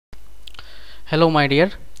Hello my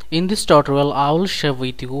dear, in this tutorial I will share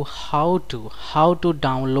with you how to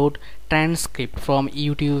download transcript from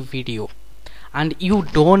YouTube video, and you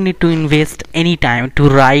don't need to invest any time to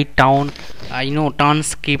write down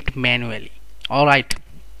transcript manually. Alright,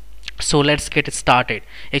 so let's get started.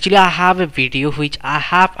 Actually I have a video which I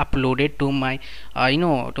have uploaded to my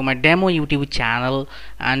to my demo YouTube channel,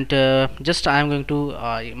 and just I'm going to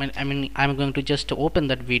I'm going to just open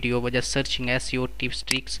that video by just searching SEO tips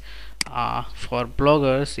tricks for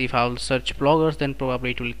bloggers. If I'll search bloggers, then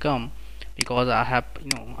probably it will come, because I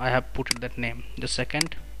have put that name. Just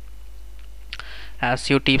second,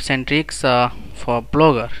 SEO tips and tricks for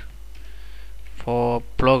bloggers.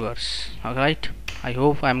 Alright, I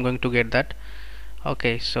hope I'm going to get that.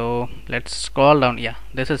 Okay, so let's scroll down. Yeah,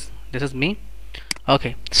 this is me.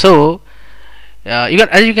 Okay, so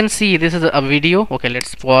as you can see, this is a video. Okay,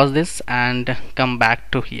 let's pause this and come back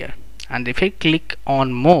to here, and if I click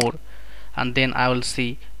on more, and then I will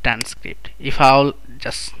see transcript. If I'll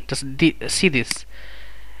just see this,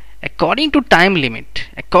 according to time limit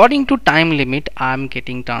I'm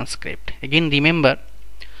getting transcript. Again, remember,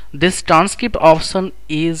 this transcript option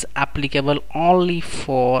is applicable only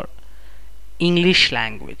for English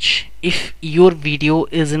language. If your video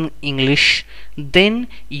is in English, then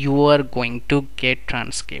you are going to get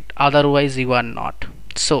transcript, otherwise you are not.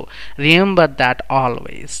 So remember that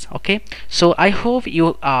always. Okay, so I hope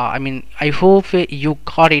you I hope you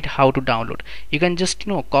got it how to download. You can just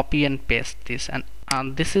copy and paste this, and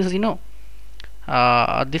this is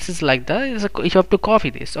this is like that. You have to copy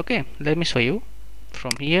this. Okay, let me show you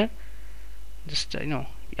from here. Just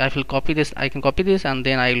I will copy this. I can copy this, and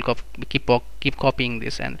then I will keep copying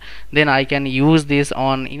this, and then I can use this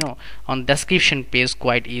on on description page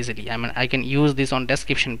quite easily. I can use this on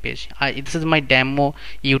description page. This is my demo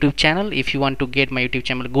YouTube channel. If you want to get my YouTube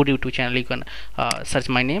channel, good YouTube channel, you can search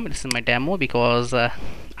my name. This is my demo, because I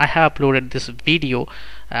have uploaded this video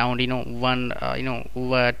around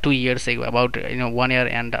over 2 years ago, about 1 year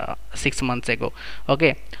and 6 months ago.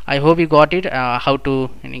 Okay, I hope you got it. How to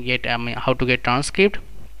get transcript.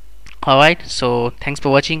 Alright, so thanks for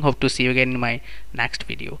watching. Hope to see you again in my next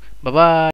video. Bye bye.